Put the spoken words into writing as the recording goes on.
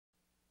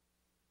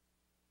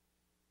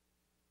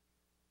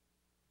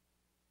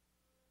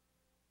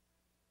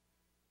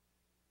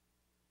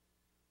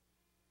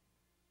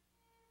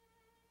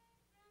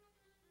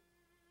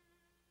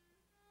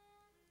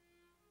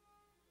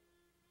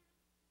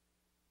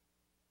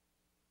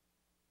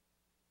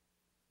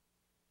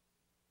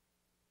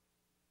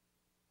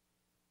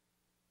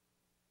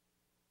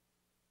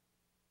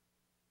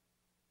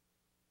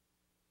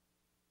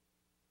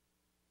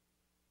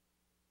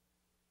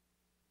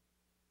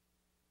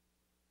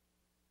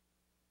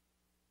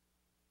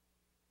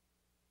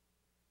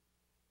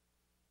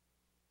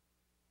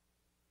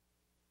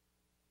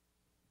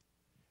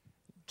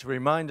to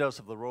remind us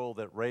of the role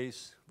that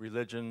race,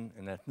 religion,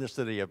 and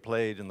ethnicity have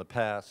played in the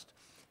past,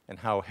 and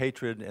how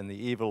hatred and the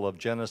evil of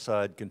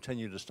genocide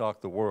continue to stalk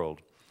the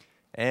world,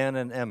 Anne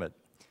and Emmett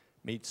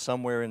meet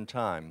somewhere in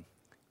time,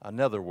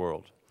 another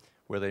world,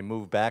 where they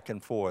move back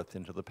and forth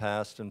into the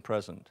past and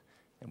present,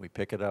 and we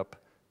pick it up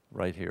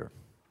right here.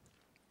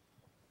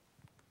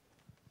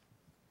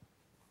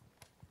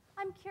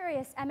 I'm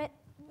curious, Emmett,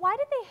 why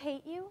did they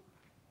hate you?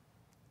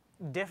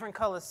 Different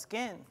color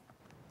skin.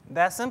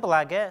 That simple,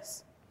 I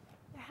guess.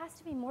 There has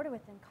to be more to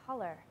it than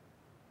color.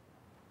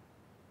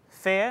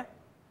 Fair?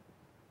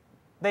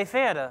 They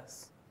feared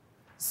us,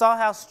 saw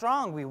how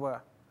strong we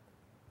were.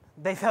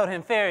 They felt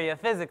inferior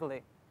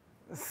physically,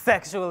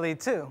 sexually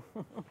too.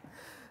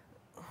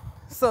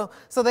 So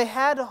they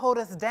had to hold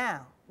us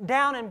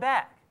down and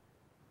back,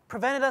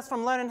 prevented us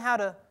from learning how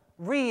to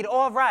read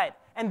or write,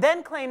 and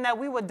then claimed that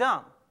we were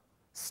dumb,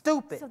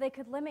 stupid. So they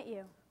could limit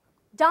you,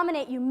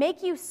 dominate you,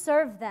 make you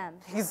serve them.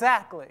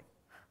 Exactly.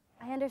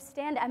 I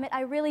understand, Emmett,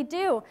 I really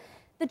do.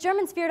 The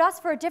Germans feared us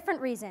for a different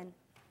reason,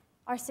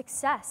 our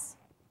success.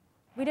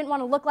 We didn't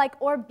want to look like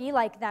or be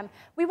like them.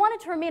 We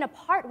wanted to remain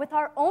apart with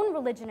our own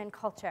religion and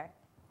culture.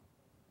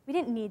 We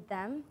didn't need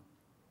them.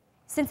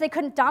 Since they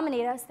couldn't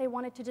dominate us, they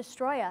wanted to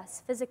destroy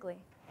us physically.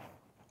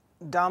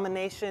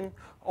 Domination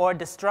or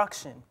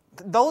destruction.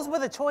 Those were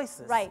the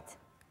choices. Right.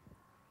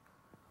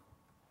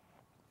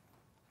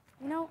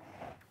 You know,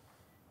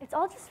 it's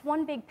all just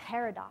one big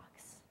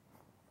paradox.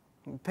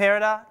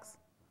 Paradox?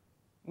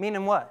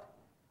 Meaning what?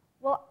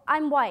 Well,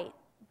 I'm white,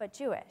 but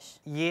Jewish.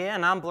 Yeah,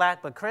 and I'm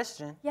black, but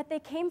Christian. Yet they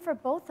came for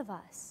both of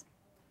us.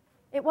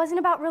 It wasn't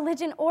about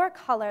religion or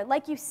color.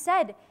 Like you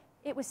said,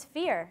 it was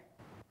fear.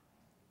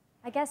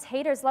 I guess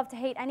haters love to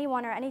hate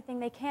anyone or anything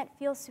they can't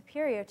feel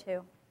superior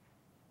to.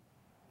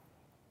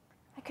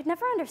 I could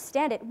never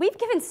understand it. We've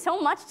given so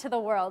much to the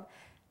world.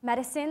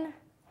 Medicine,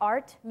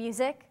 art,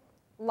 music,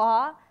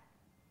 law.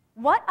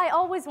 What, I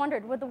always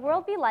wondered, would the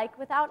world be like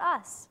without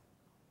us?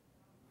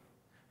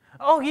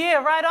 Oh yeah,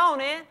 right on,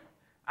 Ann.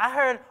 I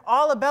heard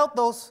all about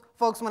those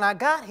folks when I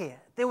got here.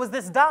 There was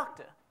this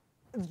doctor,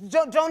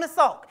 Jonas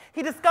Salk.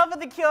 He discovered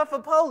the cure for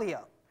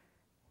polio.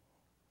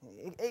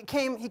 He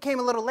came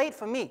a little late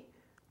for me.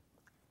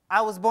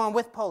 I was born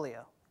with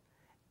polio.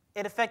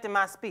 It affected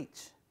my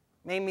speech,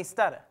 made me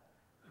stutter.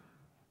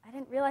 I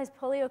didn't realize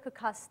polio could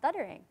cause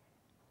stuttering.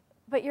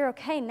 But you're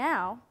okay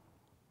now.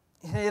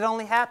 It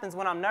only happens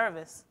when I'm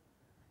nervous.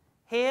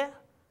 Here,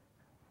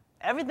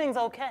 everything's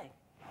okay.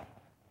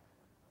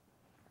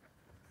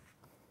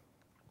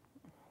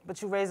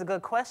 But you raise a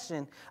good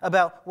question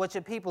about what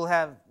your people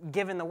have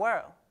given the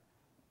world.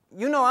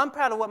 You know I'm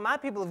proud of what my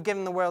people have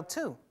given the world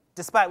too,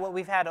 despite what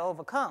we've had to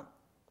overcome.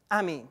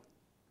 I mean,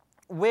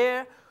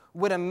 where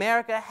would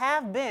America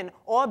have been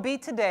or be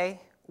today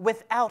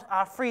without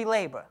our free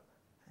labor,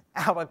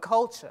 our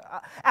culture,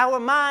 our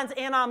minds,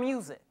 and our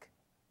music?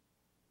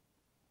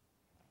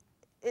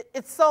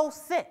 It's so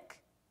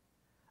sick.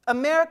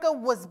 America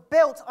was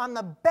built on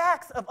the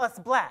backs of us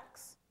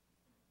blacks.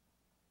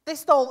 They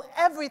stole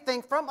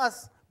everything from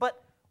us,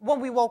 but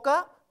when we woke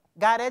up,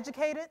 got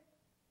educated,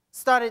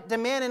 started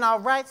demanding our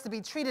rights to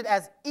be treated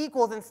as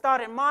equals, and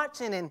started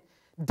marching and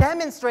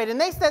demonstrating,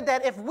 they said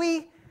that if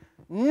we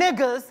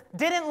niggers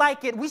didn't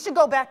like it, we should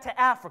go back to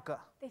Africa.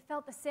 They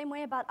felt the same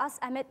way about us,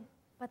 Emmett,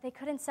 but they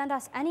couldn't send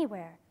us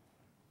anywhere.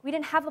 We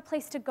didn't have a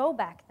place to go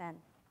back then.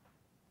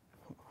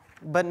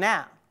 But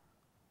now?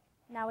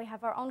 Now we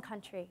have our own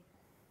country,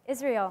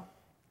 Israel,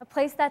 a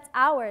place that's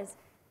ours,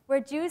 where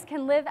Jews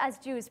can live as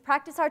Jews,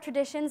 practice our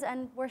traditions,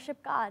 and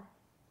worship God.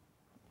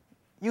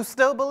 You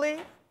still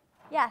believe?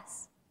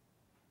 Yes.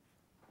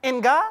 In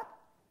God?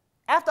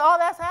 After all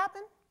that's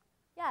happened?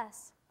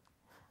 Yes.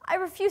 I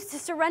refuse to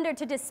surrender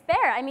to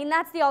despair. I mean,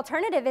 that's the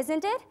alternative,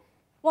 isn't it?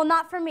 Well,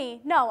 not for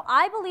me. No,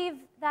 I believe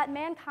that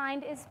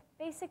mankind is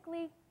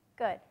basically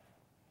good.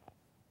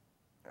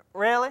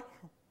 Really?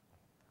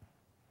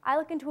 I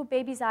look into a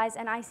baby's eyes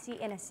and I see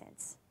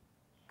innocence.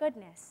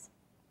 Goodness.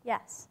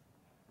 Yes.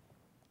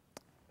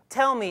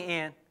 Tell me,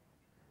 Ann,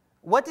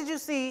 what did you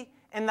see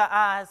in the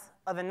eyes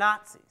of the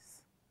Nazis?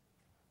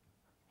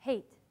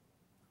 Hate.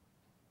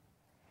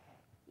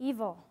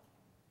 Evil.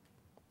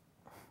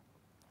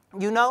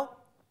 You know,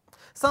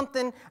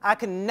 something I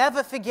can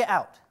never figure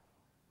out.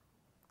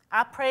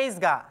 I praise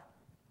God.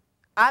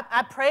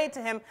 I prayed to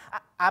him.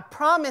 I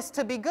promised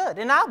to be good,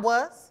 and I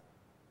was,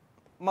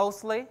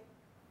 mostly.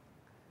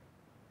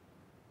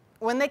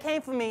 When they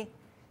came for me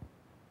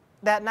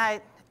that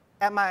night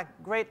at my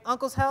great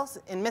uncle's house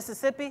in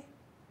Mississippi,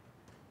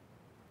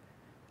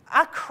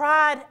 I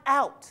cried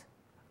out,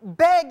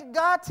 begged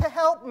God to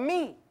help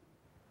me.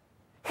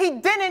 He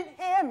didn't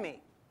hear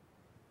me.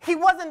 He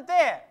wasn't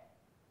there.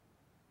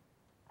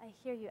 I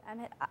hear you,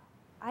 Emmett.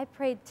 I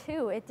prayed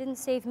too. It didn't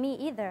save me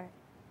either.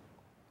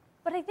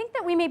 But I think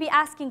that we may be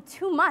asking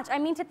too much. I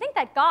mean, to think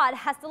that God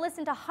has to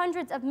listen to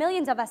hundreds of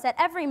millions of us at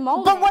every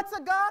moment. But what's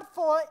a God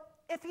for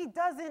if he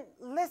doesn't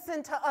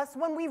listen to us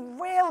when we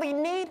really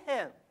need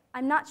him?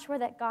 I'm not sure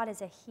that God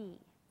is a he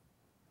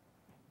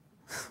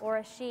or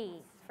a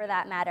she, for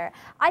that matter.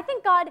 I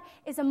think God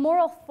is a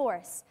moral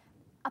force,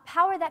 a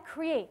power that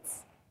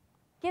creates,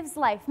 gives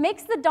life,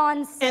 makes the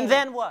dawn sing. And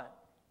then what?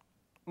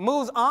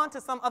 Moves on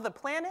to some other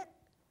planet?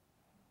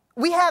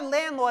 We had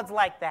landlords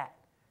like that,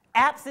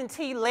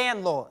 absentee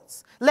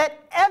landlords.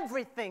 Let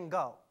everything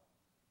go.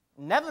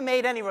 Never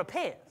made any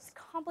repairs. It's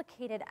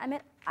complicated,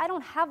 Emmett. I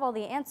don't have all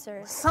the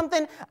answers.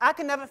 Something I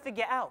can never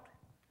figure out.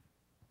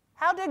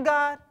 How did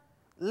God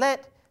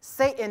let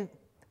Satan,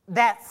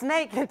 that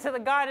snake, into the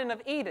Garden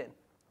of Eden?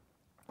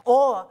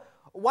 Or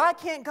why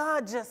can't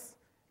God just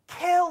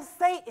kill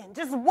Satan,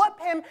 just whoop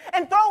him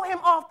and throw him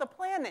off the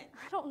planet?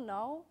 I don't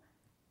know.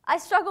 I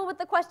struggle with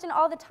the question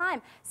all the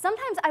time.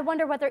 Sometimes I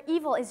wonder whether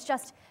evil is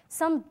just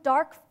some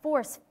dark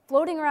force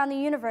floating around the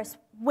universe,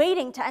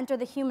 waiting to enter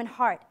the human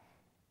heart,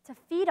 to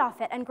feed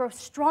off it and grow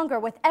stronger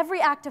with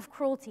every act of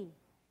cruelty.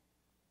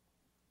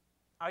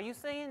 Are you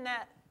saying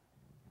that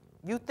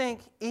you think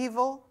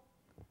evil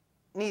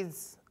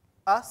needs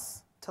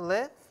us to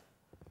live?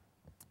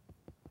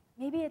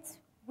 Maybe it's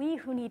we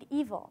who need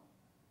evil,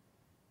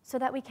 so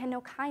that we can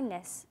know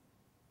kindness,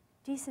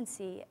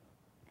 decency,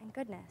 and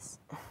goodness.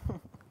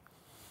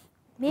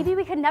 Maybe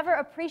we could never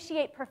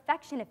appreciate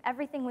perfection if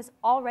everything was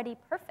already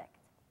perfect.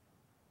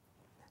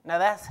 Now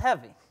that's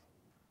heavy.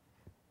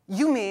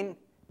 You mean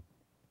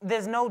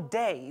there's no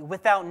day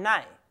without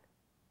night?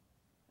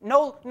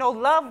 No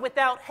love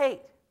without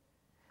hate?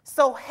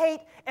 So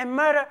hate and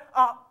murder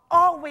are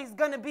always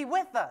going to be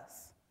with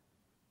us?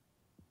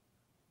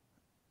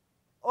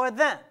 Or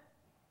them?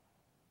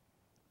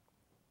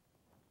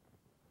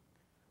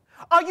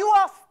 Are you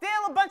all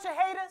still a bunch of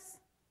haters?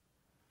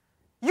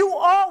 You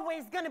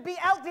always going to be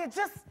out there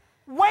just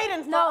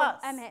waiting for us?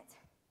 No, Emmett.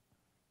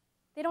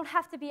 They don't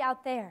have to be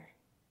out there.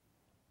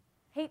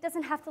 Hate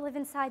doesn't have to live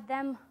inside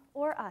them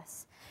or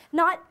us.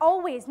 Not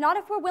always. Not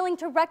if we're willing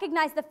to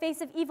recognize the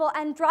face of evil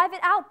and drive it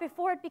out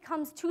before it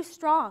becomes too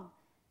strong.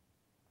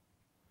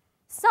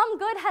 Some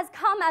good has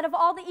come out of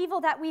all the evil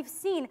that we've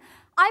seen.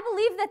 I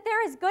believe that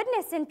there is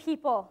goodness in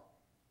people,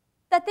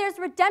 that there's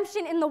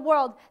redemption in the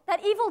world,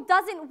 that evil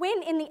doesn't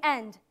win in the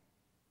end,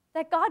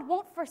 that God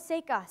won't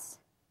forsake us.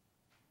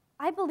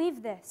 I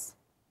believe this.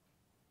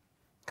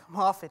 Come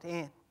off it,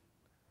 Ann.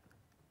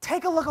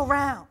 Take a look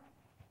around.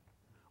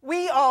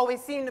 We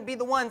always seem to be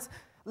the ones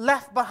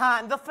left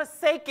behind, the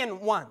forsaken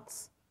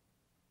ones.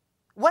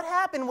 What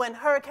happened when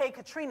Hurricane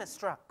Katrina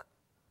struck?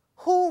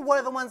 Who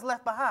were the ones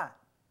left behind?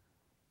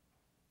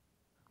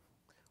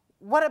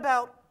 What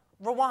about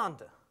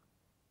Rwanda?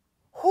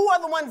 Who are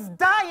the ones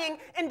dying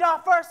in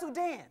Darfur,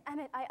 Sudan?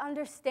 Emmett, I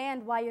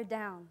understand why you're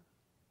down.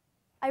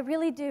 I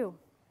really do.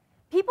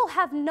 People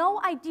have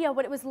no idea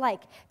what it was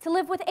like to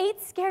live with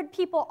 8 scared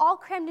people all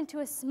crammed into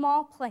a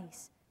small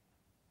place.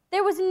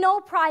 There was no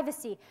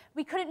privacy.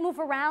 We couldn't move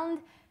around,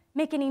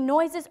 make any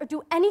noises, or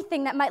do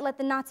anything that might let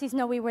the Nazis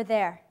know we were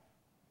there.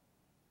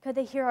 Could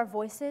they hear our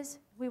voices,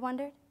 we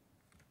wondered?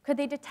 Could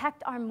they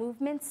detect our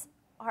movements,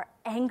 our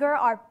anger,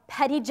 our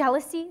petty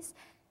jealousies?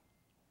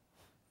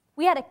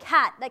 We had a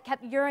cat that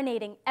kept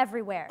urinating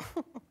everywhere.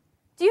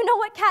 Do you know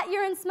what cat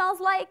urine smells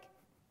like?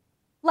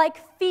 Like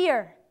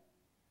fear.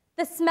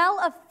 The smell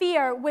of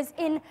fear was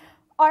in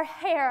our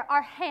hair,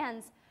 our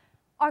hands,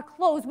 our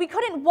clothes. We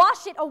couldn't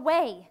wash it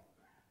away.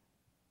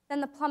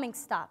 Then the plumbing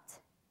stopped.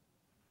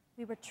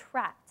 We were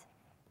trapped.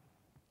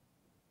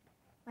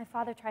 My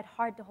father tried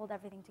hard to hold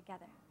everything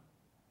together.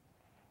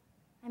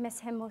 I miss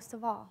him most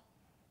of all.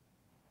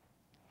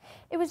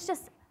 It was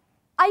just,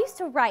 I used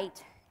to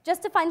write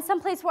just to find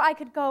some place where I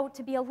could go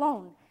to be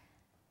alone.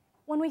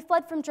 When we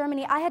fled from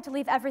Germany, I had to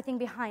leave everything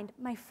behind.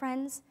 My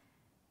friends,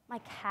 my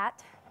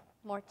cat,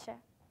 Morche.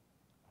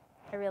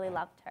 I really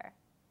loved her.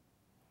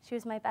 She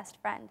was my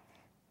best friend.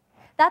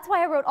 That's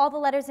why I wrote all the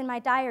letters in my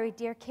diary,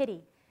 Dear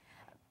Kitty.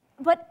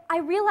 But I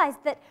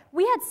realized that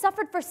we had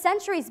suffered for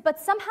centuries, but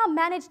somehow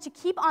managed to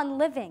keep on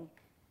living.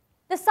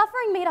 The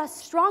suffering made us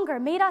stronger,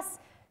 made us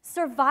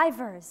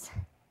survivors.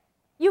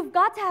 You've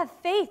got to have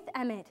faith,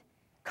 Emmett.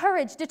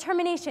 Courage,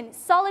 determination,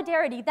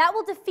 solidarity. That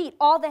will defeat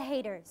all the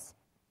haters.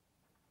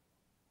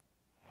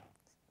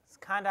 It's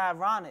kind of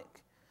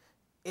ironic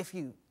if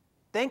you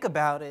think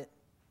about it,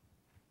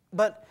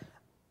 but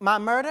my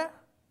murder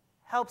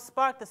helped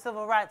spark the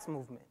civil rights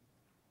movement,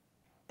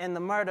 and the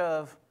murder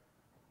of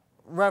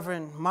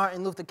Reverend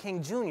Martin Luther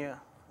King Jr.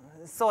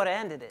 sort of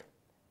ended it.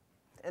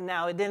 And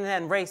now it didn't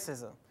end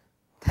racism,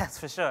 that's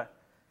for sure.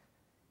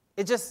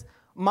 It just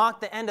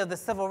marked the end of the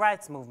civil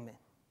rights movement.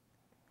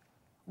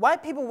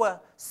 White people were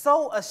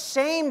so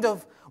ashamed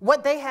of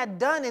what they had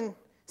done and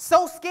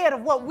so scared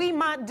of what we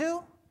might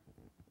do,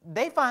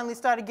 they finally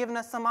started giving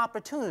us some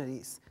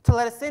opportunities to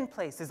let us in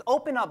places,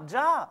 open up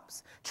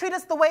jobs, treat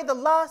us the way the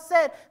law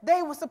said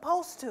they were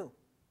supposed to.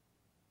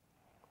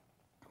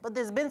 But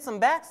there's been some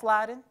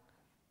backsliding.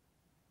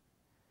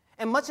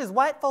 And much as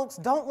white folks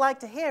don't like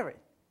to hear it,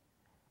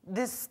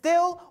 there's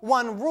still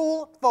one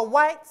rule for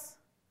whites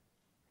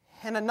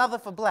and another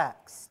for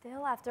blacks.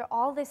 Still, after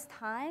all this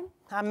time?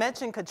 I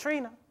mentioned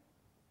Katrina.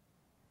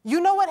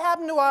 You know what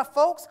happened to our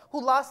folks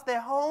who lost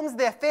their homes,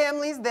 their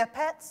families, their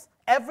pets,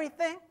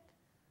 everything?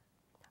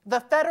 The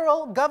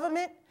federal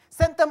government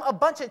sent them a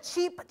bunch of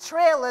cheap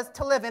trailers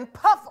to live in.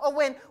 Puff a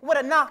wind would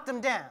have knocked them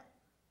down.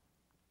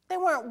 They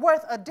weren't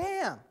worth a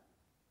damn.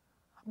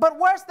 But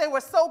worse, they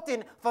were soaked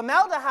in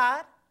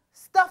formaldehyde.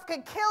 Stuff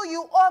could kill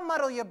you or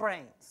muddle your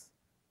brains.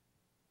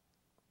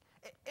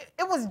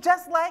 It was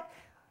just like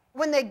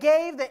when they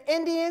gave the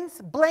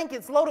Indians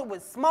blankets loaded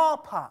with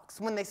smallpox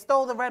when they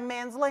stole the red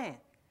man's land.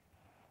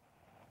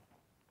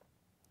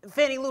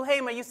 Fannie Lou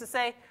Hamer used to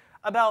say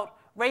about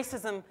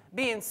racism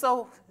being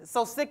so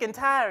sick and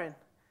tiring.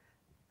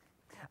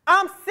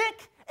 I'm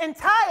sick and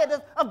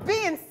tired of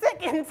being sick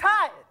and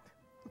tired.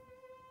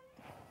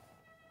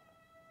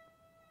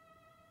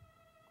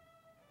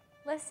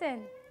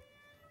 Listen,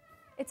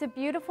 it's a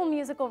beautiful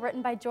musical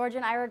written by George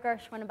and Ira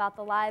Gershwin about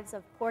the lives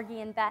of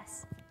Porgy and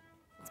Bess.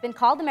 It's been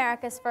called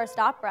America's first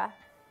opera.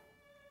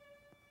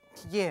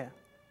 Yeah.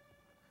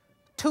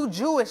 Two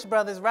Jewish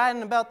brothers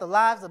writing about the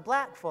lives of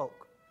black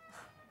folk.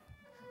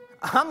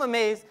 I'm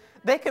amazed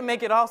they can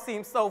make it all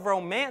seem so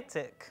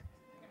romantic.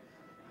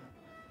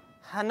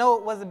 I know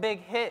it was a big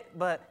hit,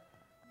 but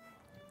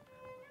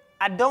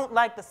I don't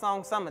like the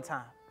song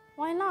Summertime.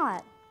 Why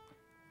not?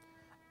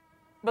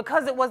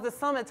 Because it was the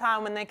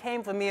summertime when they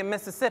came for me in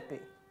Mississippi.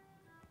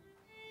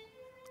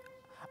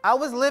 I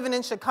was living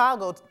in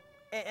Chicago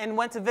and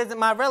went to visit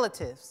my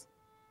relatives.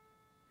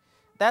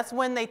 That's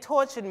when they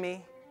tortured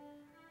me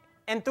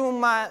and threw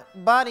my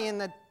body in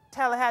the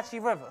Tallahatchie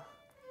River.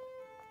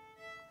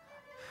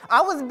 I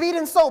was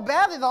beaten so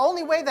badly, the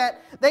only way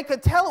that they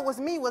could tell it was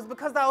me was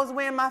because I was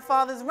wearing my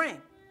father's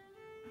ring.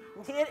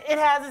 It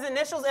has his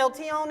initials,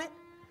 LT, on it.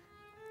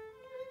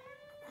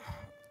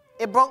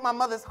 It broke my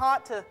mother's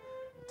heart to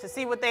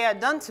see what they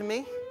had done to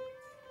me.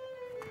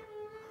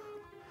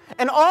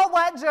 An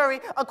all-white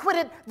jury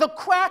acquitted the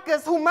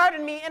crackers who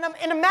murdered me in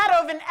a matter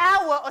of an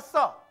hour or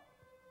so.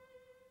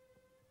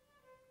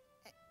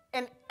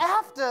 And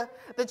after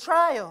the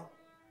trial,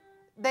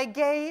 they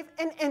gave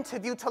an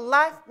interview to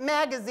Life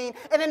magazine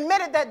and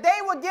admitted that they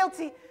were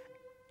guilty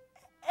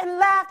and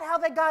laughed how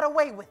they got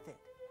away with it.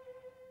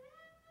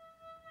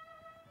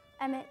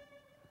 Emmett,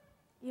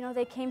 you know,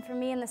 they came for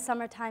me in the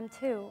summertime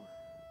too.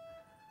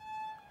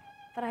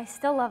 But I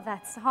still love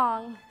that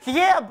song.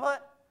 Yeah,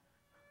 but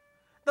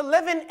the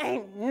living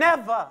ain't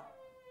never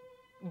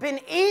been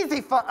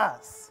easy for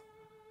us.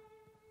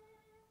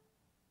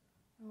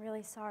 I'm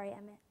really sorry,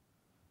 Emmett.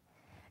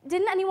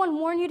 Didn't anyone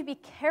warn you to be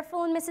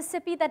careful in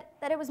Mississippi, that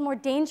it was more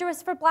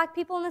dangerous for black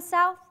people in the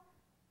South?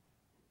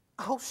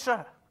 Oh,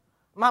 sure.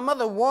 My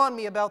mother warned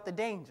me about the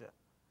danger.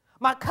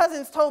 My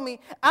cousins told me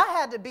I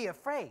had to be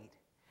afraid.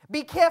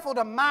 Be careful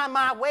to mind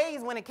my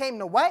ways when it came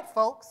to white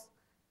folks,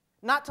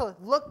 not to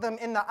look them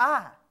in the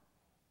eye.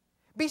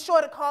 Be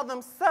sure to call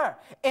them sir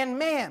and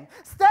ma'am.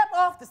 Step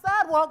off the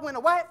sidewalk when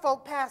the white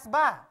folk pass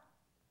by.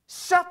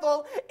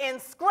 Shuffle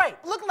and scrape.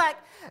 Look like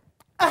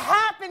a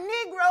happy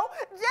Negro,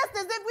 just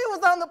as if we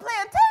was on the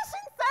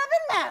plantation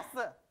serving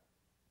massa.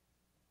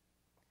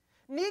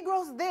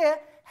 Negroes there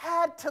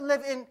had to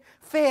live in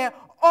fear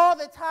all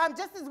the time,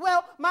 just as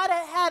well might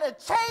have had a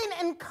chain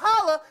and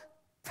collar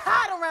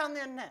tied around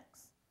their necks.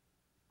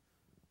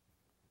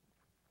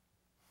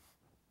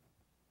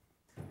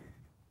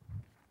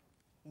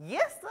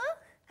 Yes, sir.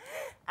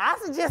 I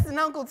suggest an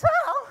Uncle Tom.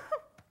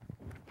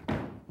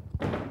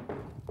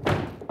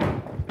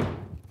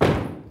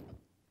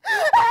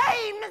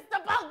 Hey, Mr.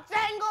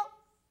 Bojangle.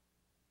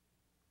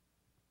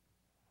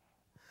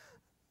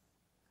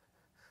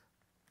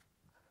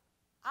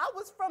 I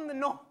was from the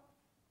North.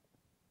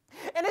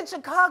 And in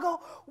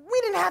Chicago,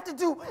 we didn't have to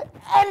do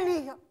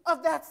any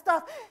of that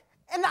stuff.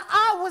 And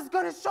I was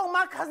going to show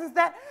my cousins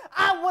that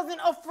I wasn't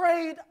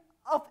afraid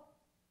of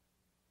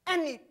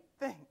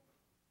anything.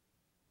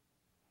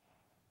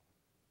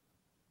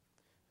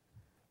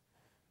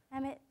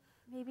 Emmett,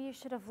 maybe you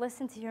should have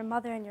listened to your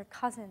mother and your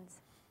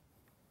cousins.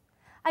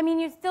 I mean,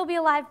 you'd still be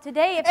alive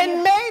today if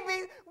And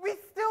maybe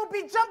we'd still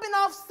be jumping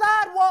off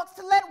sidewalks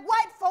to let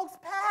white folks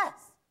pass.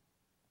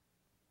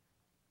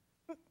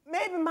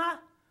 Maybe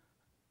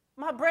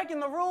my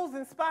breaking the rules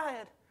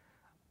inspired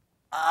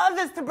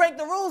others to break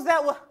the rules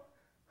that were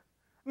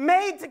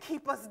made to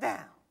keep us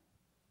down,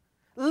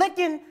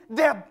 licking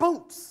their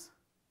boots.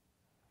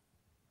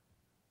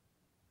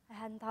 I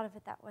hadn't thought of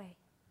it that way.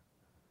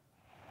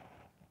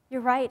 You're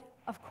right,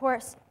 of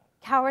course.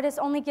 Cowardice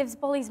only gives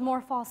bullies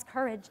more false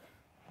courage.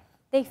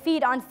 They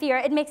feed on fear.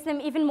 It makes them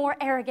even more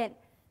arrogant,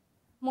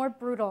 more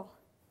brutal.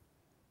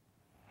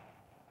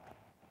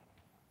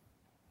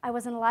 I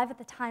wasn't alive at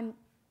the time,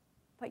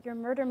 but your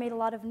murder made a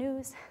lot of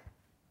news.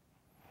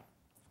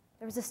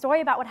 There was a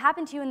story about what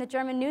happened to you in the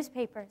German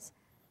newspapers.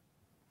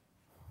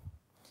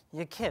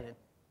 You're kidding.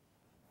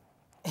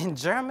 In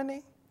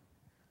Germany?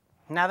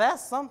 Now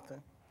that's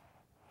something.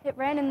 It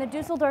ran in the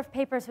Dusseldorf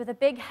papers with a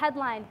big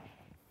headline.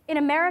 In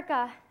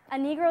America, a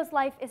Negro's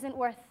life isn't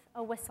worth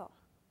a whistle.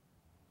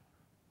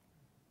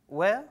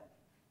 Well,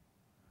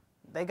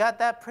 they got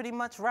that pretty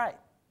much right.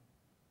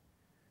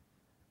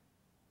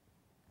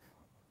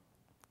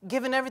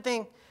 Given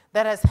everything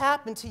that has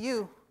happened to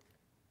you,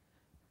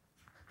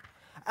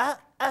 I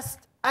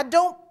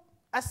don't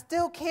I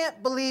still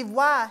can't believe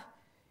why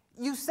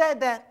you said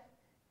that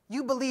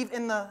you believe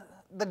in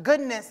the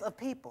goodness of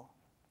people.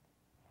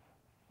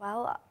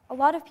 Well, a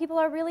lot of people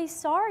are really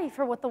sorry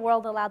for what the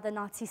world allowed the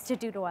Nazis to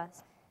do to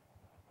us.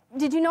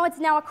 Did you know it's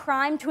now a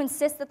crime to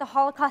insist that the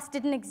Holocaust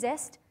didn't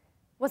exist?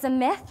 Was a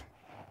myth?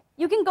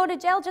 You can go to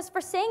jail just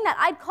for saying that.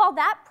 I'd call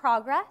that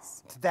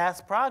progress.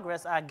 That's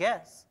progress, I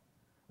guess.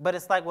 But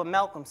it's like what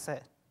Malcolm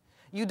said.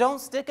 You don't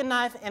stick a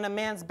knife in a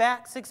man's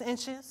back 6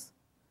 inches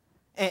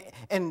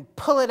and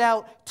pull it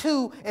out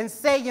 2 and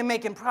say you're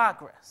making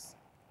progress.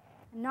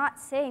 I'm not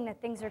saying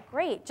that things are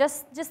great,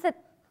 just that...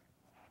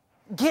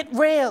 Get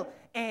real,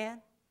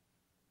 Anne.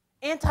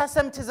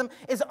 Anti-Semitism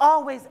is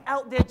always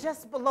out there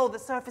just below the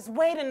surface,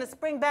 waiting to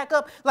spring back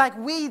up like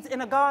weeds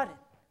in a garden.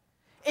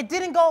 It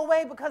didn't go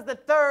away because the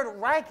Third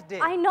Reich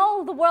did. I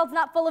know the world's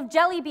not full of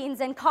jelly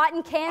beans and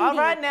cotton candy. All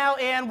right now,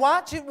 Anne,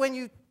 watch it when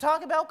you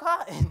talk about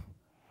cotton.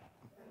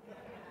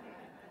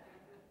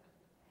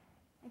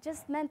 It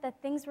just meant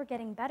that things were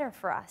getting better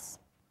for us.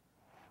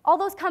 All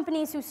those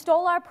companies who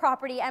stole our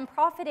property and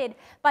profited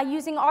by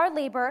using our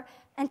labor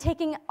and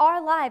taking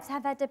our lives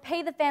have had to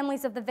pay the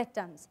families of the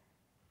victims.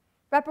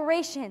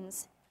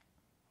 Reparations,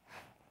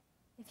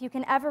 if you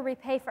can ever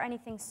repay for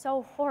anything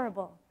so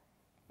horrible,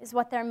 is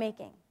what they're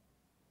making.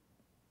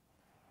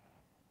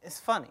 It's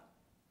funny.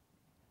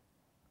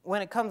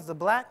 When it comes to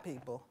black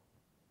people,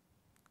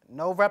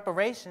 no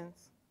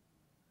reparations.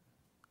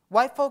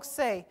 White folks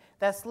say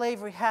that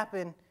slavery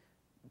happened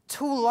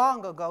too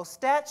long ago.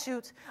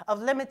 Statutes of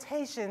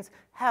limitations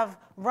have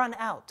run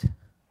out.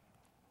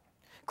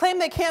 Claim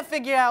they can't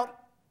figure out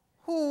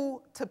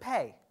who to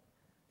pay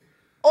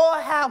or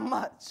how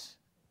much.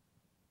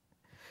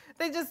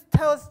 They just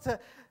tell us to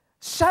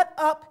shut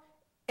up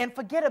and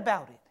forget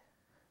about it.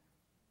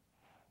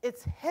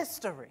 It's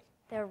history.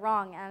 They're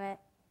wrong, Emmett.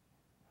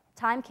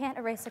 Time can't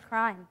erase a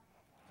crime.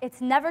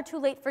 It's never too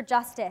late for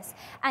justice.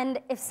 And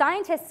if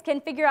scientists can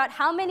figure out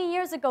how many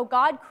years ago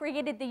God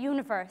created the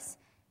universe,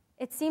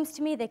 it seems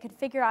to me they could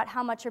figure out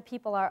how much your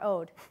people are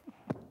owed.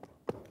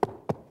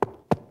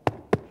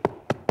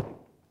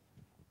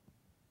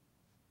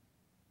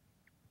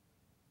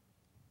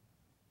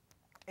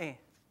 And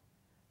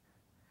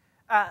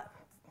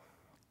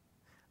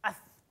I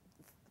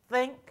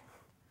think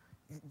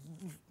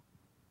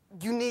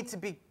you need to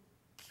be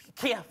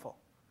careful.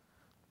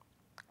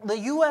 The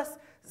U.S.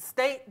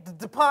 State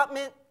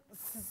Department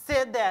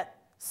said that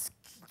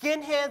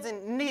skinheads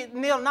and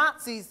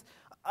neo-Nazis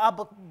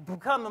are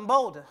becoming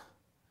bolder,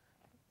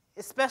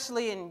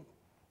 especially in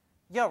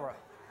Europe.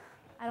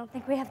 I don't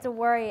think we have to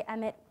worry,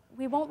 Emmett.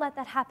 We won't let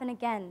that happen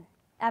again,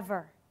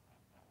 ever.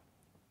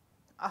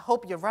 I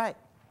hope you're right.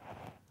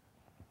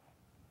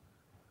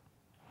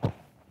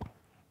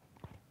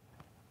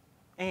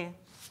 And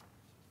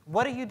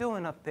what are you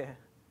doing up there?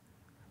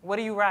 What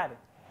are you writing?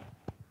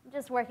 I'm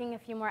just working a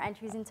few more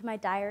entries into my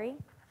diary.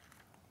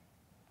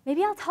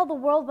 Maybe I'll tell the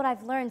world what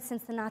I've learned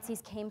since the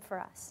Nazis came for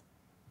us.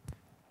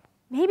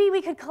 Maybe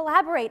we could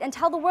collaborate and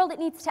tell the world it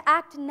needs to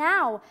act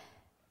now.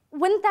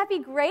 Wouldn't that be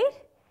great?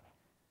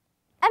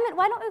 Emmett,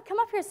 why don't you come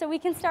up here so we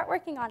can start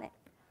working on it?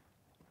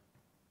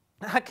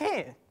 I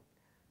can.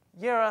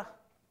 You're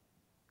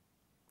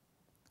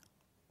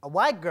a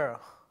white girl.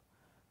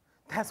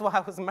 That's why I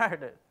was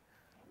murdered.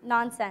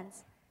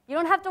 Nonsense. You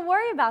don't have to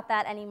worry about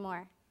that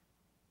anymore.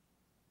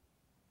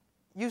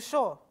 You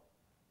sure?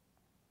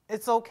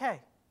 It's okay.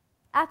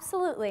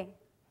 Absolutely.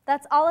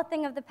 That's all a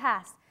thing of the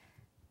past.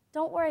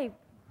 Don't worry,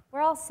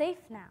 we're all safe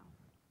now.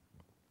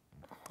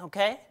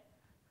 Okay?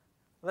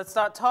 Let's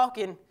start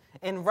talking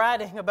and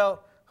writing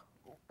about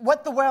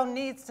what the world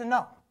needs to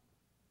know.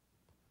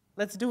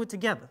 Let's do it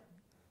together.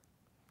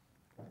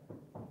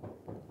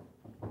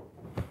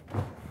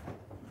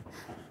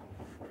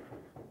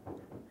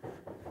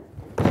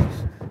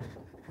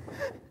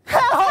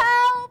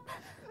 Help!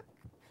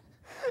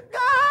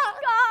 God!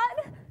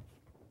 God!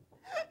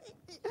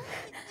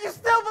 You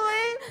still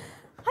believe?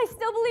 I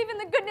still believe in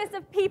the goodness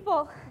of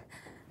people.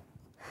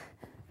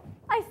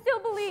 I still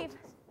believe.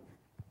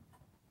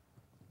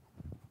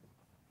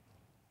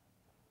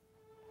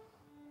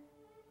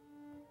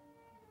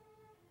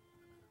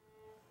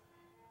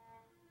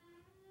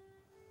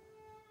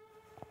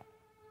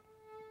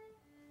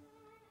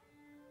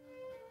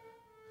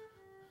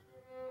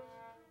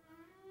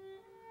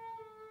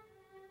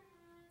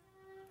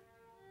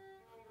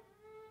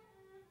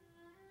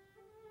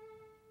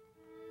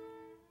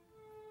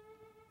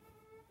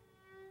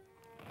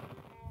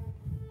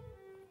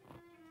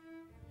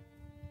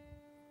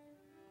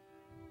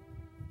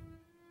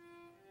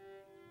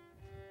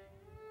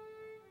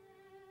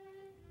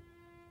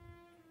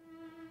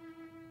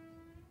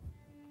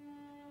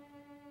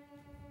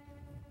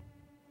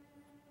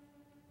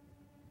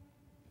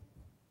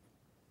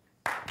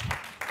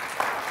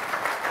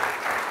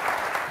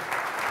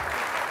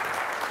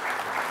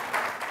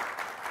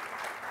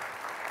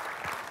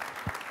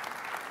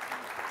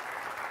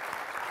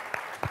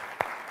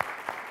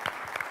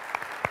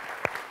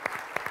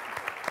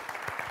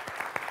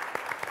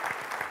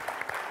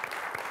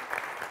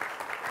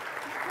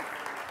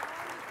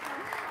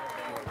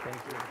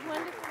 Thank you.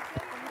 Wonderful.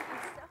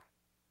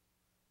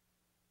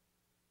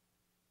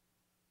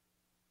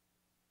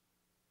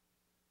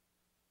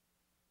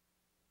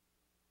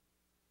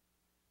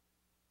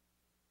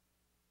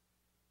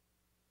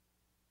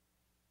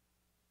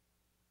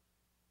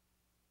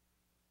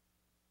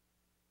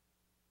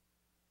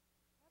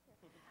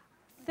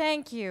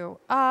 Thank you.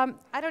 I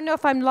don't know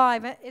if I'm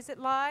live. Is it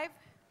live?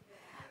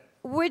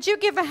 Would you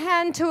give a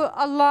hand to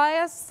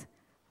Elias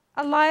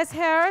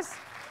Harris,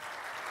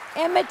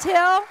 Emmett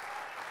Till,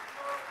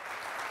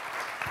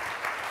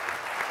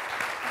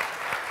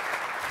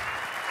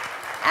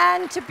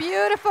 and to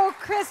beautiful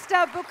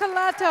Krista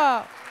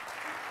Buccellato,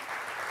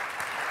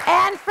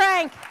 and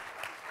Frank.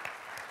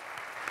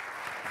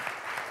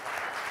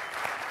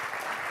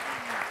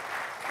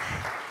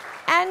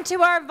 And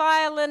to our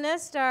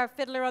violinist, our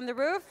fiddler on the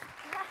roof,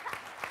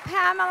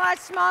 Pamela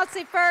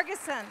Schmaltzy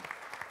Ferguson.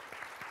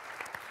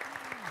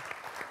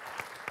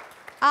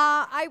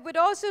 I would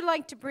also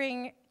like to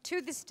bring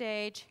to the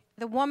stage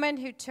the woman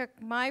who took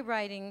my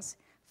writings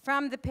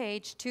from the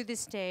page to the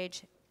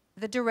stage,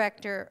 the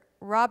director,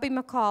 Robbie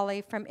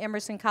McCauley from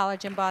Emerson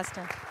College in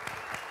Boston.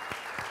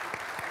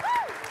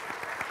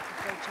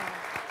 Great job.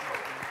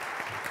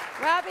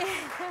 Robbie.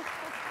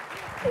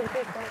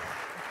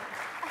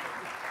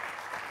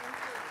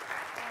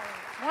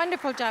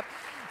 Wonderful job.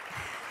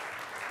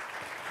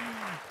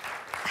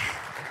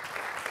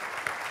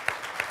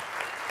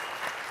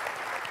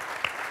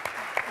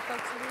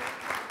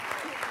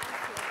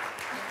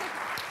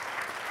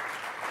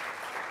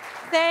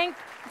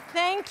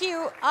 Thank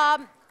you.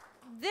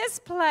 This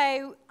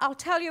play, I'll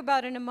tell you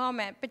about in a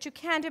moment, but you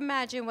can't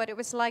imagine what it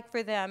was like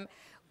for them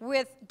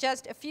with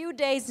just a few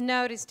days'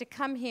 notice to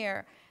come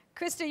here.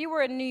 Krista, you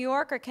were in New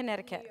York or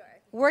Connecticut? New York.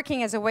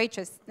 Working as a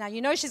waitress. Now,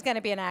 you know she's going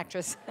to be an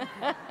actress.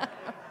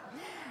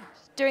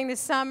 During the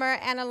summer,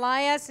 and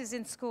Elias is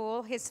in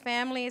school. His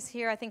family is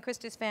here. I think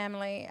Krista's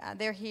family,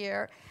 they're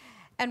here.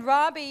 And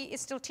Robbie is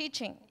still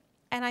teaching.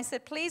 And I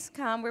said, please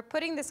come. We're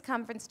putting this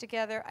conference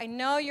together. I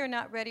know you're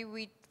not ready.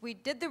 We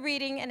did the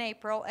reading in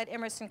April at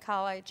Emerson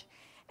College,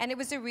 and it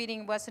was a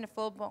reading. It wasn't a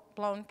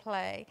full-blown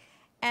play.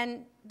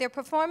 And they're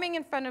performing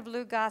in front of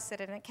Lou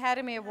Gossett, an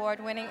Academy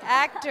Award-winning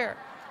actor.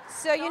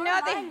 So you know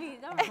they...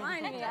 Don't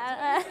remind me.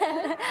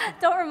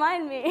 Don't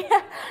remind me.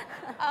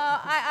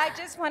 I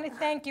just want to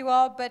thank you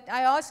all, but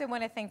I also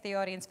want to thank the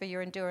audience for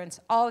your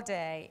endurance all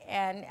day.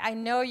 And I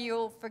know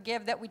you'll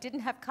forgive that we didn't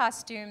have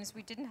costumes,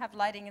 we didn't have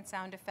lighting and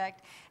sound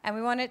effect, and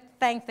we want to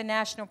thank the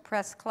National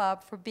Press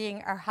Club for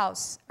being our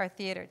house, our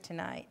theater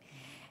tonight.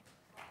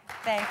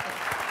 Thank you.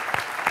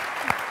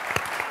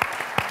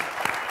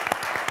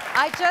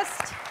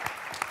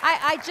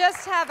 I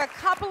just have a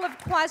couple of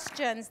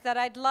questions that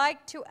I'd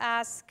like to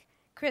ask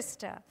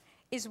Krista.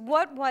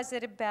 What was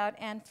it about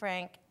Anne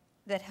Frank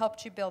that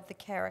helped you build the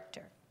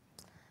character?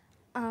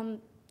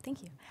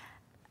 Thank you.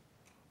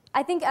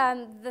 I think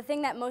the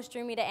thing that most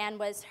drew me to Anne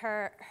was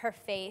her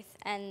faith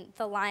and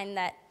the line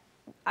that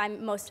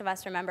most of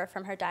us remember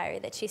from her diary,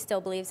 that she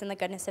still believes in the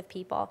goodness of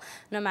people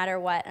no matter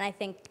what. And I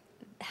think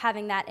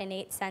having that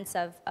innate sense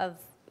of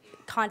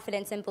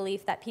confidence and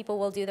belief that people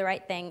will do the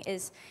right thing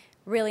is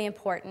really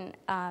important,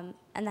 and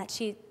that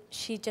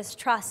she just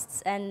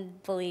trusts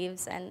and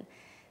believes, and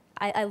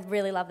I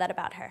really love that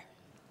about her.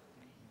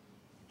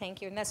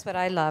 Thank you, and that's what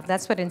I love.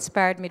 That's what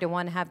inspired me to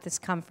want to have this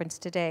conference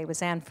today,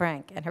 was Anne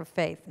Frank and her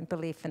faith and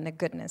belief in the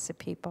goodness of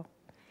people.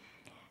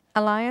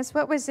 Elias,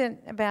 what was it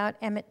about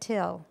Emmett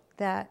Till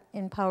that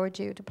empowered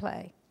you to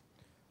play?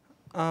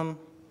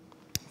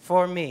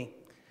 For me,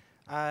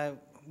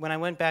 when I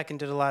went back and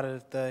did a lot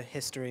of the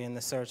history and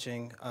the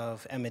searching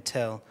of Emmett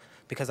Till,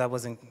 because I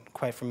wasn't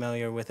quite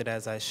familiar with it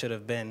as I should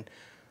have been,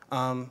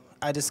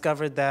 I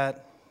discovered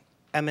that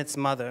Emmett's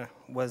mother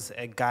was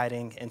a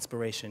guiding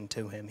inspiration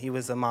to him. He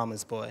was a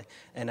mama's boy,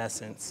 in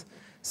essence.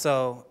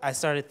 So I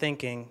started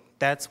thinking,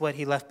 that's what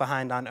he left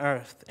behind on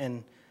Earth,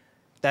 and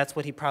that's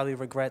what he probably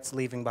regrets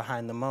leaving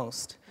behind the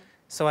most.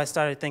 So I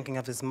started thinking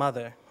of his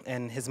mother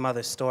and his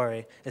mother's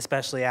story,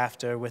 especially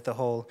after with the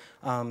whole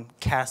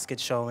casket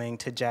showing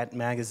to Jet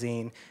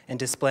magazine and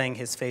displaying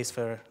his face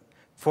for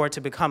it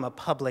to become a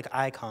public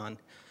icon.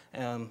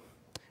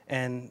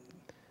 And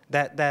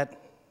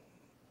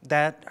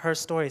that her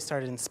story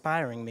started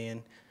inspiring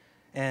me,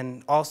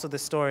 and also the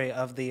story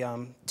of the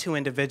two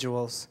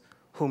individuals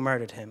who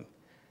murdered him,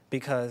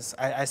 because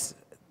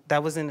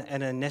that wasn't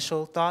an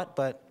initial thought,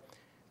 but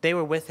they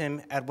were with him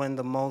at one of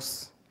the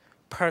most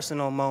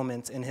personal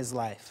moments in his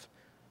life,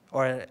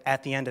 or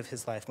at the end of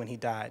his life when he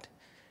died.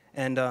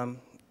 And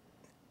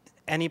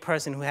any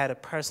person who had a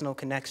personal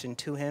connection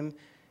to him,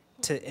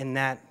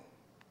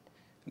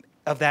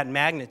 of that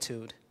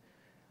magnitude,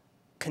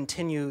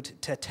 continued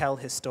to tell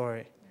his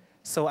story.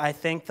 So I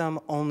thank them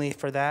only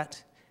for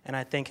that, and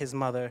I thank his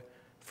mother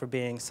for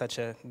being such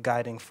a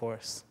guiding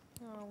force.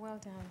 Oh, well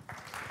done.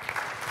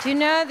 Do you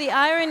know the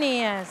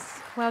irony is,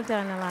 well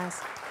done,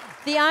 Elias.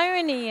 The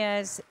irony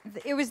is,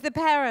 it was the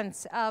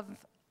parents of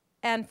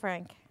Anne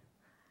Frank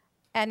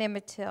and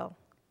Emmett Till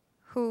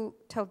who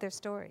told their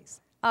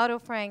stories. Otto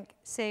Frank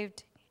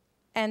saved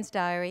Anne's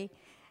diary,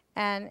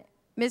 And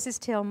Mrs.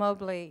 Till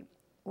Mobley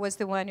was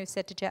the one who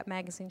said to Jet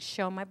Magazine,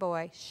 "Show my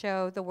boy,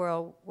 show the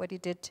world what he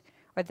did,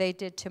 or they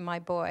did to my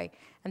boy."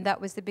 And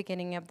that was the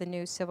beginning of the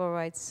new civil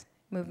rights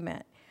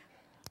movement.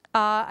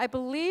 I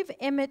believe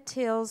Emmett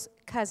Till's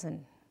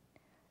cousin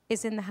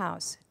is in the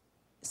house.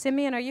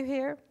 Simeon, are you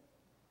here?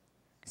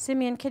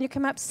 Simeon, can you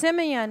come up?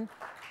 Simeon.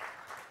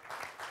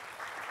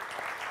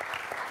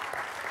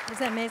 Is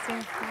that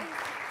amazing?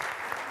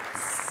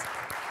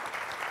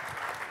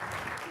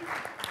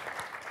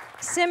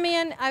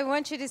 Simeon, I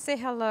want you to say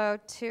hello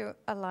to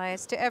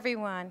Elias, to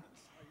everyone.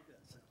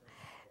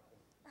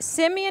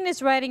 Simeon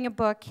is writing a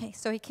book,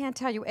 so he can't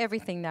tell you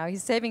everything now.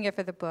 He's saving it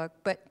for the book.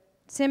 But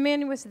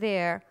Simeon was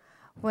there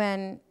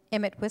when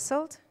Emmett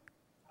whistled.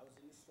 I was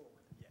in the store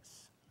with him,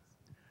 yes.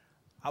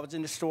 I was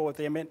in the store with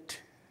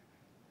Emmett.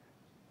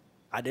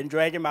 I didn't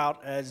drag him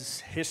out as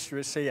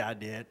history say I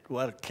did.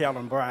 Well,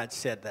 Calvin Bryant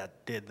said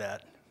that, did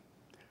that.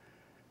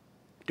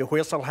 The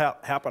whistle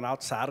happened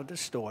outside of the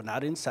store,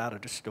 not inside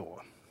of the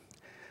store.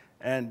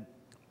 And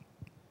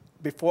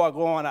before I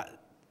go on,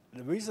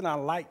 the reason I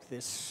like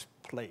this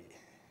play,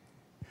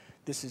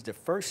 this is the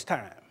first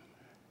time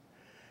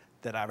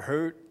that I've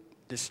heard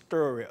the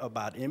story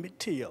about Emmett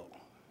Till,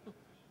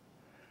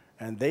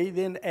 and they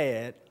then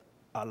add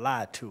a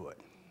lie to it.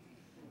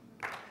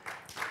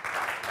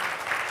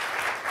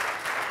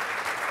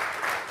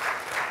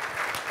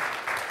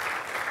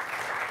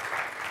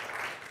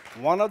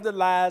 One of the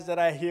lies that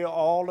I hear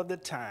all of the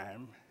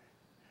time,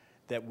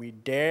 that we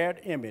dared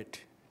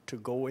Emmett to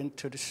go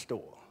into the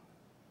store.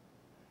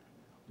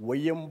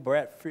 William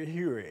Bradford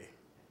Huey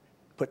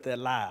put that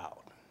lie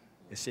out.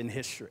 It's in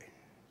history.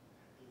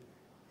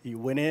 He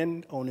went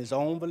in on his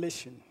own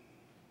volition.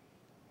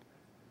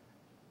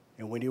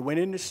 And when he went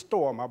in the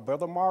store, my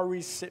brother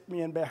Maurice sent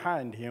me in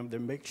behind him to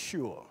make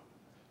sure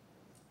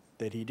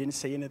that he didn't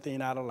say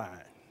anything out of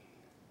line.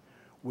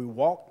 We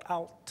walked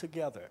out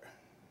together.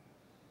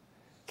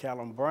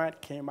 Calvin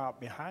Bryant came out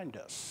behind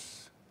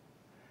us.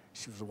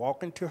 She was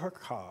walking to her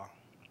car.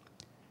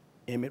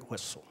 Emmett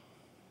whistled.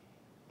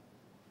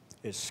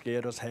 It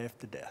scared us half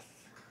to death.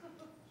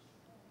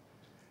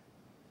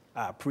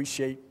 I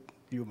appreciate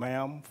you,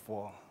 ma'am,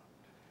 for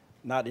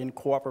not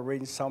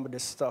incorporating some of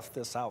this stuff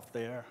that's out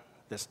there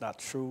that's not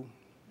true.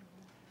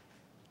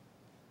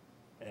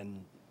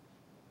 And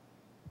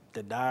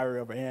the diary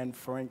of Anne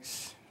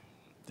Franks,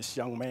 this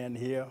young man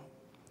here,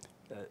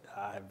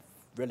 I've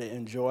really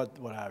enjoyed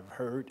what I've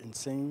heard and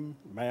seen,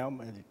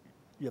 ma'am, and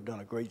you have done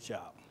a great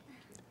job.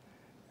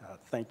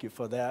 Thank you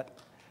for that.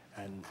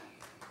 And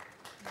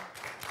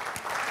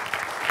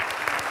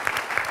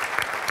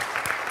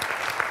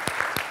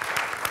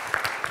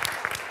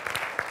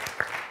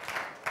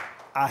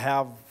I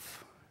have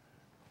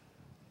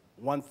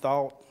one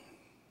thought.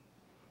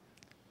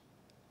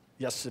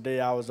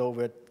 Yesterday I was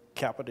over at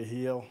Capitol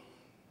Hill.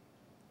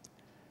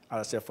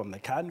 I said, from the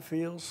cotton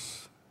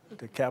fields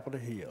to Capitol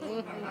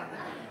Hill.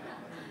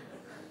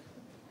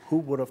 Who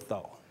would have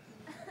thought?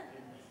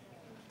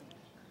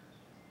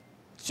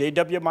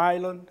 J.W.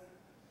 Milan,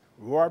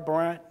 Roy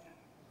Bryant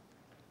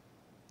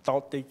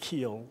thought they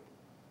killed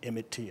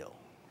Emmett Till.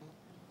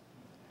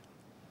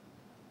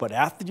 But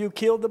after you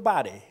killed the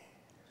body,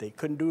 they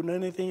couldn't do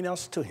anything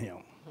else to him.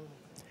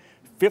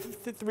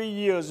 53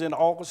 years in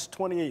August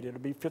 28, it'll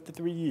be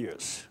 53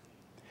 years.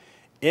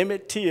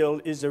 Emmett Till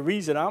is the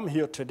reason I'm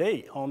here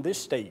today on this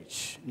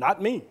stage,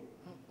 not me.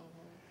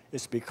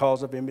 It's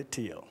because of Emmett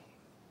Till.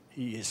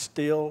 He is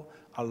still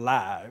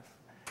alive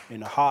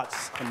in the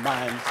hearts and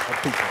minds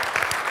of people.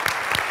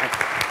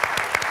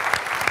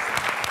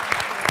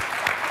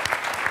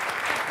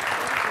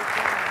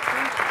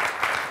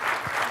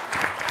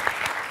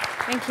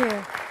 Thank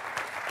you.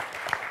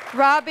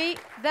 Robbie,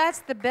 that's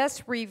the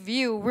best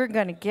review we're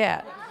going to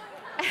get.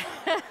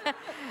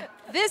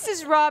 This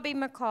is Robbie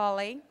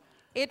Macaulay.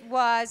 It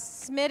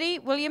was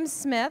William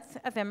Smith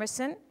of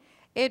Emerson.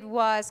 It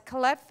was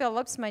Colette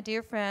Phillips, my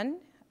dear friend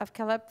of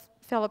Colette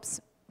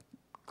Phillips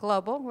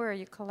Global. Where are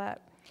you,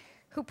 Colette?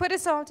 Who put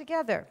us all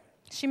together.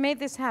 She made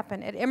this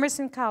happen at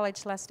Emerson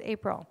College last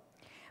April.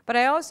 But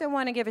I also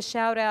want to give a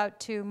shout out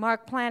to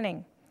Mark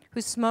Planning,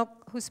 who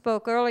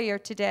spoke earlier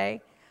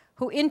today,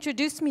 who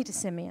introduced me to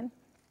Simeon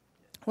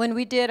when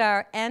we did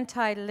our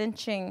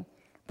anti-lynching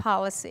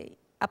policy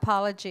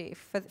apology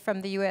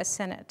from the U.S.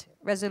 Senate,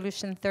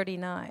 Resolution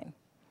 39.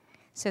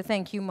 So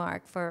thank you,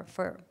 Mark,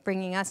 for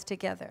bringing us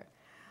together.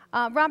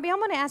 Robbie, I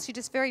want to ask you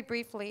just very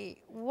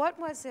briefly, what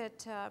was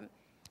it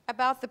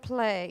about the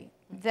play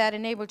that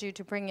enabled you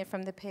to bring it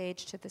from the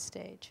page to the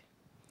stage?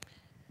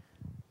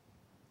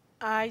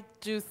 I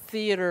do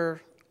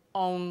theater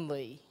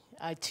only.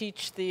 I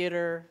teach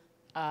theater,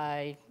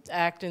 I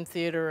act in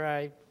theater,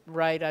 I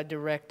write, I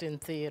direct in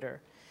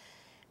theater.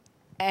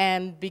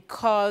 And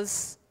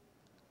because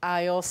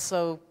I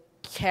also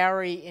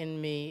carry in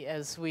me,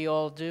 as we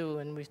all do,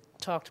 and we've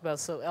talked about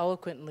so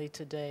eloquently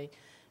today,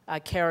 I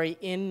carry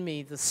in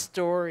me the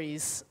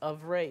stories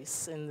of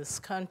race in this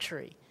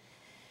country.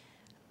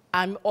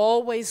 I'm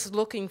always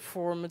looking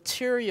for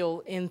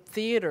material in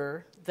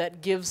theater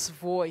that gives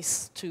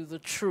voice to the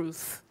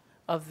truth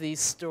of these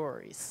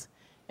stories.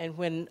 And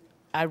when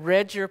I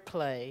read your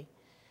play,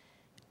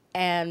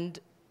 and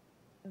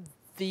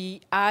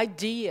the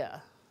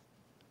idea,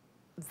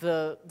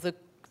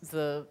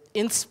 the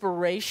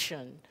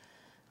inspiration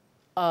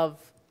of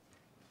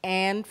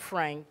Anne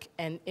Frank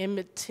and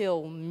Emmett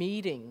Till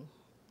meeting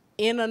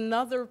in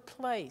another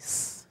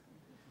place,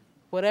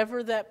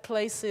 whatever that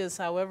place is,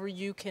 however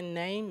you can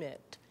name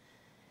it,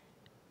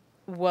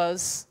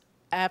 was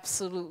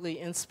absolutely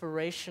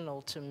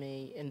inspirational to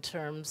me in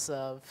terms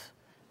of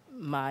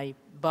my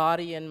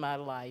body and my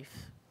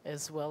life,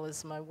 as well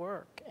as my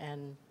work.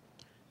 And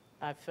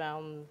I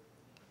found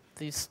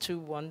these two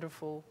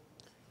wonderful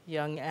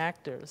young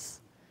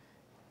actors,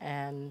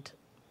 and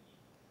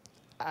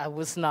I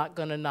was not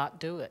going to not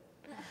do it.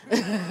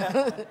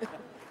 Thank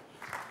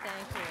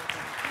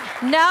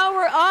you. Now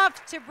we're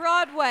off to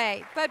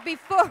Broadway, but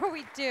before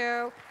we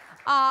do,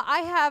 I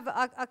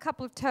have a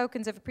couple of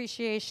tokens of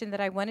appreciation that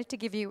I wanted to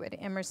give you at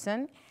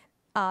Emerson.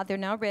 They're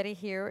now ready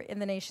here in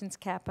the nation's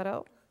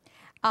capital.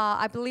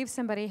 I believe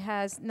somebody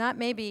has, not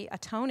maybe a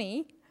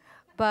Tony,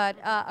 but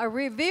a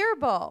Revere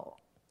Bowl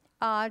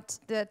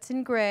that's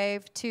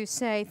engraved to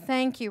say,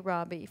 thank you,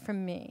 Robbie,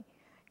 from me.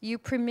 You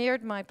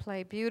premiered my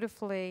play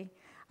beautifully.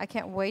 I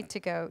can't wait to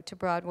go to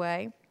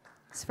Broadway.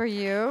 It's for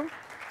you.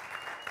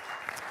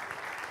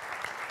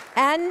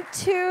 And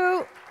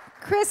to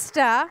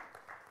Krista,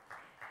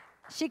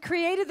 she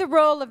created the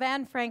role of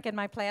Anne Frank in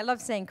my play. I love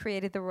saying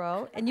created the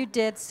role, and you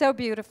did so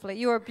beautifully.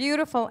 You are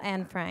beautiful,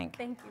 Anne Frank.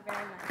 Thank you very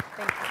much.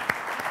 Thank you.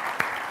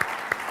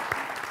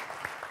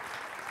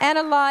 And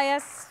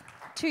Elias,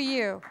 to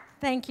you,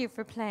 thank you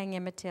for playing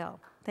Emmett Till.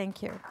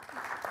 Thank you.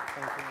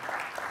 Thank you.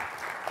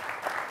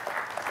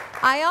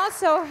 I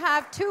also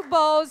have 2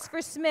 bowls for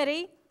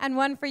Smitty and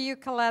one for you,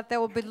 Colette, that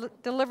will be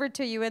delivered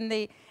to you in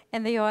the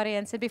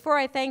audience. And before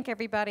I thank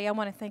everybody, I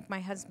want to thank my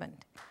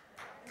husband.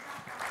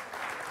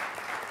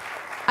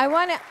 I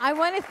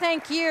want to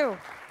thank you.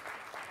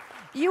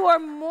 You are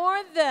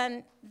more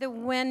than the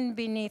wind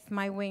beneath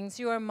my wings.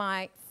 You are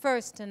my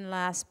first and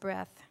last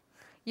breath.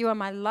 You are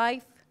my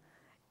life.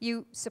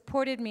 You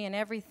supported me in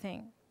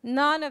everything.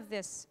 None of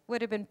this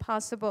would have been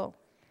possible,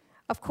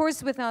 of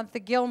course, without the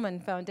Gilman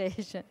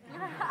Foundation.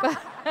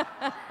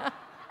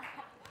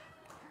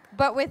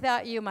 But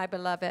without you, my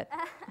beloved,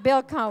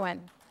 Bill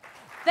Cohen.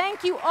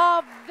 Thank you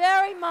all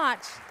very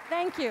much.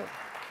 Thank you.